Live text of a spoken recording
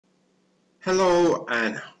Hello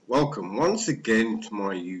and welcome once again to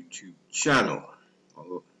my YouTube channel.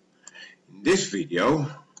 In this video,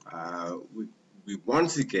 we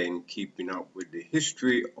once again keeping up with the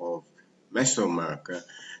history of Mesoamerica,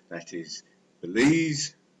 that is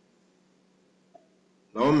Belize,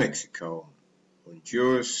 Lower Mexico,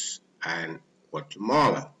 Honduras and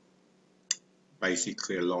Guatemala,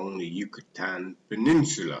 basically along the Yucatan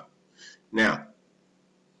Peninsula. Now,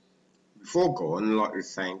 before going, I'd like to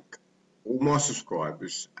thank all my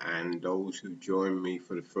subscribers and those who join me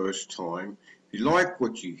for the first time. If you like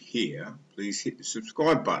what you hear, please hit the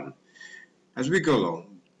subscribe button. As we go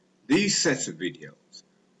along, these sets of videos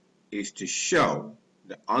is to show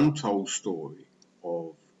the untold story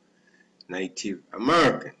of Native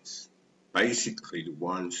Americans, basically the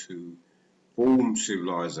ones who formed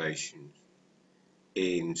civilizations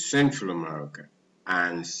in Central America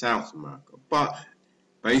and South America, but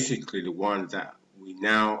basically the ones that we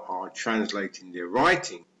now are translating their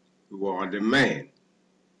writing, who are the men,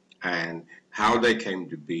 and how they came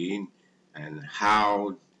to being and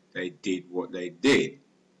how they did what they did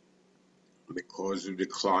because of the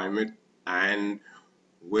climate and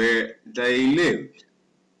where they lived.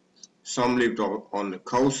 Some lived on the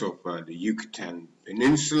coast of the Yucatan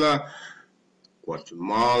Peninsula,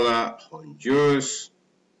 Guatemala, Honduras,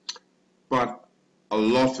 but a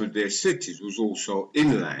lot of their cities was also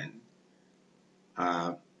inland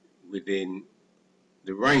within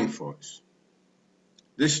the rainforest.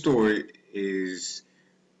 This story is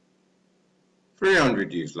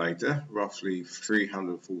 300 years later, roughly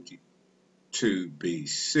 342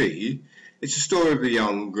 BC. It's a story of a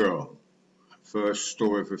young girl. First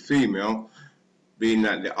story of a female, being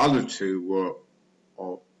that the other two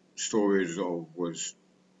were stories of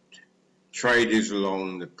traders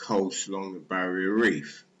along the coast, along the Barrier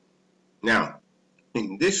Reef. Now,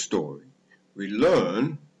 in this story, we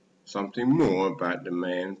learn something more about the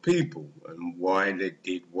Mayan people and why they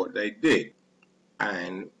did what they did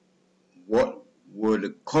and what were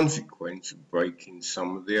the consequences of breaking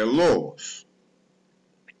some of their laws,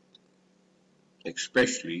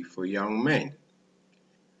 especially for young men.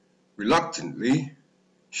 Reluctantly,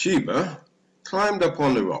 Sheba climbed up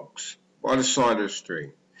on the rocks by the side of the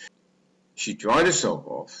stream. She dried herself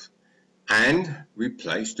off and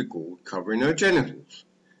replaced the gold covering her genitals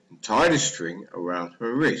and tied a string around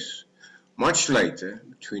her wrists. Much later,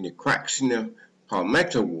 between the cracks in the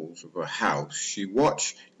palmetto walls of her house, she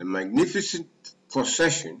watched the magnificent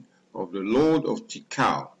procession of the Lord of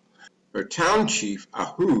Tikal. Her town chief,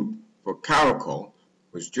 Ahub, for Caracol,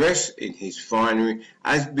 was dressed in his finery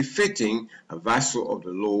as befitting a vassal of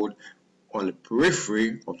the Lord on the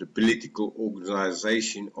periphery of the political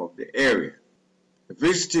organization of the area. The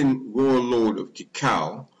visiting royal Lord of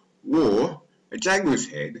Tikal wore a jaguar's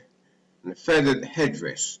head and a feathered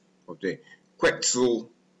headdress of the quetzal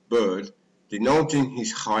bird, denoting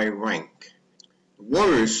his high rank. The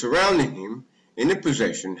warriors surrounding him in the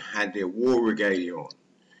procession had their war regalia on,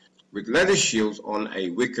 with leather shields on a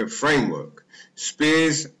wicker framework,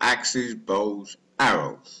 spears, axes, bows,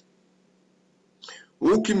 arrows.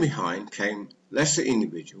 Walking behind came lesser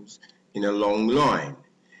individuals in a long line.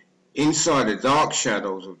 Inside the dark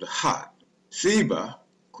shadows of the hut, Sheba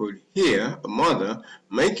could hear a mother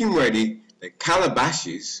making ready the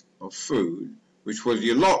calabashes of food, which was the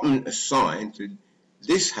allotment assigned to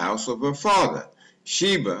this house of her father.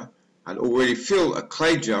 Sheba had already filled a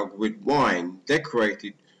clay jug with wine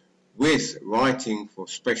decorated with writing for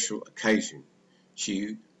special occasion,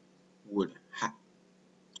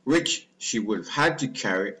 which she would have had to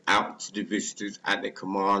carry out to the visitors at the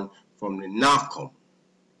command from the Nakom.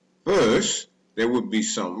 First, there would be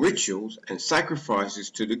some rituals and sacrifices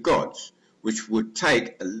to the gods, which would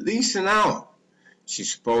take at least an hour. She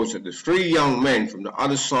supposed that the three young men from the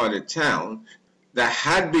other side of town that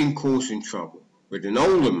had been causing trouble with an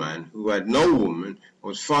older man who had no woman and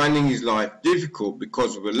was finding his life difficult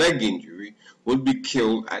because of a leg injury would be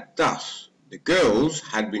killed at dusk. The girls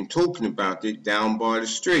had been talking about it down by the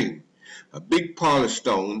stream. A big pile of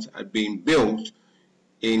stones had been built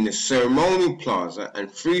in the ceremonial plaza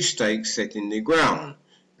and 3 stakes set in the ground.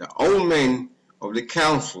 The old men of the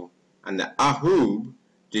council and the Ahub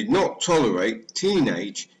did not tolerate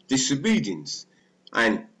teenage disobedience,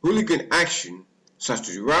 and hooligan action such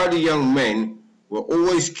as rowdy young men were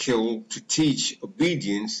always killed to teach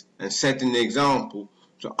obedience and set an example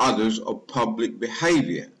to others of public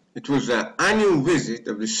behavior. It was the annual visit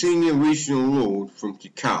of the senior regional lord from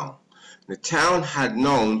Tikal. The town had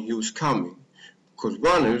known he was coming because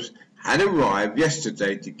runners had arrived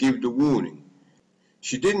yesterday to give the warning.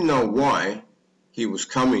 She didn't know why he was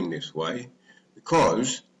coming this way,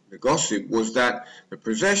 because The gossip was that the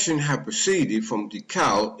procession had proceeded from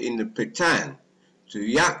Tikal in the Petan to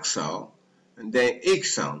Yaxal and then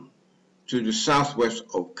Ixal to the southwest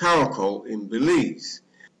of Caracol in Belize.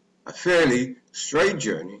 A fairly straight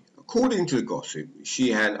journey. According to the gossip,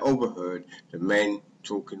 she had overheard the men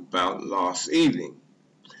talking about last evening.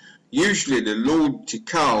 Usually the Lord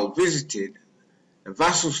Tikal visited the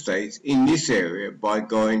vassal states in this area by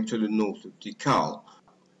going to the north of Tikal.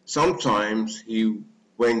 Sometimes he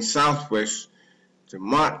went southwest to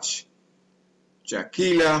Mach,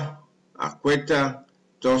 Jaquila, Acueta,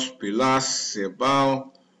 Dos Pilas,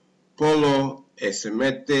 Cebal, Polo,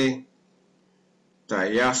 Esemete,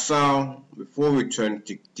 Tayasao, before returning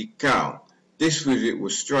to Tikal. This visit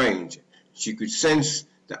was strange. She could sense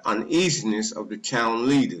the uneasiness of the town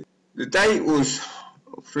leaders. The date was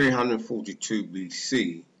 342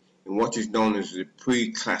 BC, in what is known as the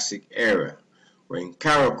pre-classic era, when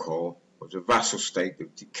Caracol was a vassal state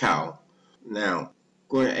of Tikal. Now, I'm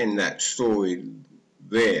going to end that story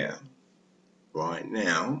there right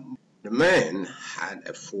now. The men had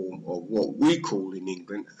a form of what we call in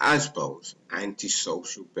England ASBOs,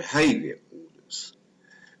 antisocial behaviour orders.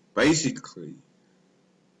 Basically,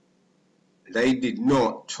 they did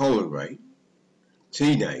not tolerate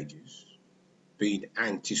teenagers being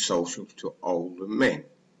antisocial to older men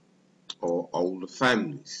or older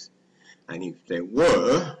families. And if there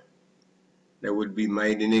were, they would be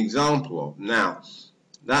made an example of. Now,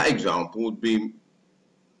 that example would be,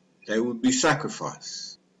 they would be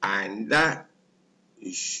sacrificed. And that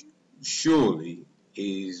is surely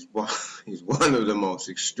is one of the most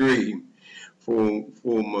extreme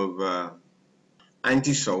form of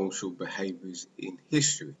antisocial behaviours in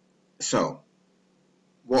history. So,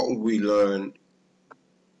 what we learned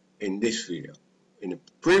in this video? In the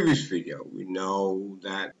previous video, we know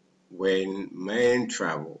that when men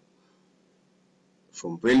travel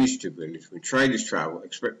from village to village, when traders travel,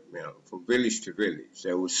 from village to village,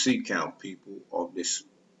 they will seek out people of this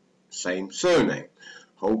same surname,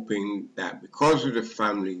 hoping that because of the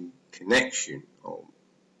family connection,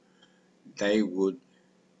 they would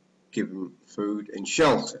give them food and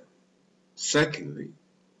shelter. Secondly,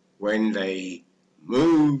 when they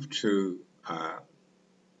move to a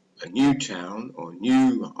new town or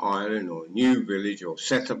new island or new village or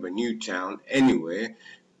set up a new town anywhere,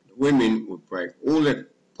 the women would break all their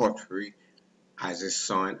pottery as a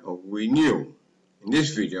sign of renewal. In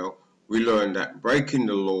this video, we learned that breaking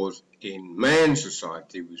the laws in man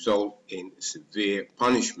society result in severe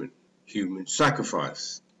punishment, human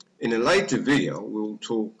sacrifice. In a later video, we'll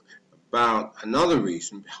talk about another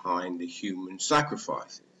reason behind the human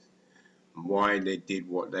sacrifices and why they did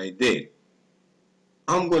what they did.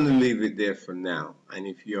 I'm going to leave it there for now, and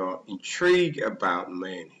if you're intrigued about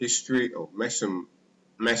Mayan history of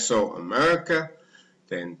Mesoamerica,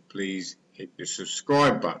 then please hit the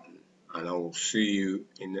subscribe button, and I will see you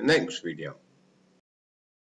in the next video.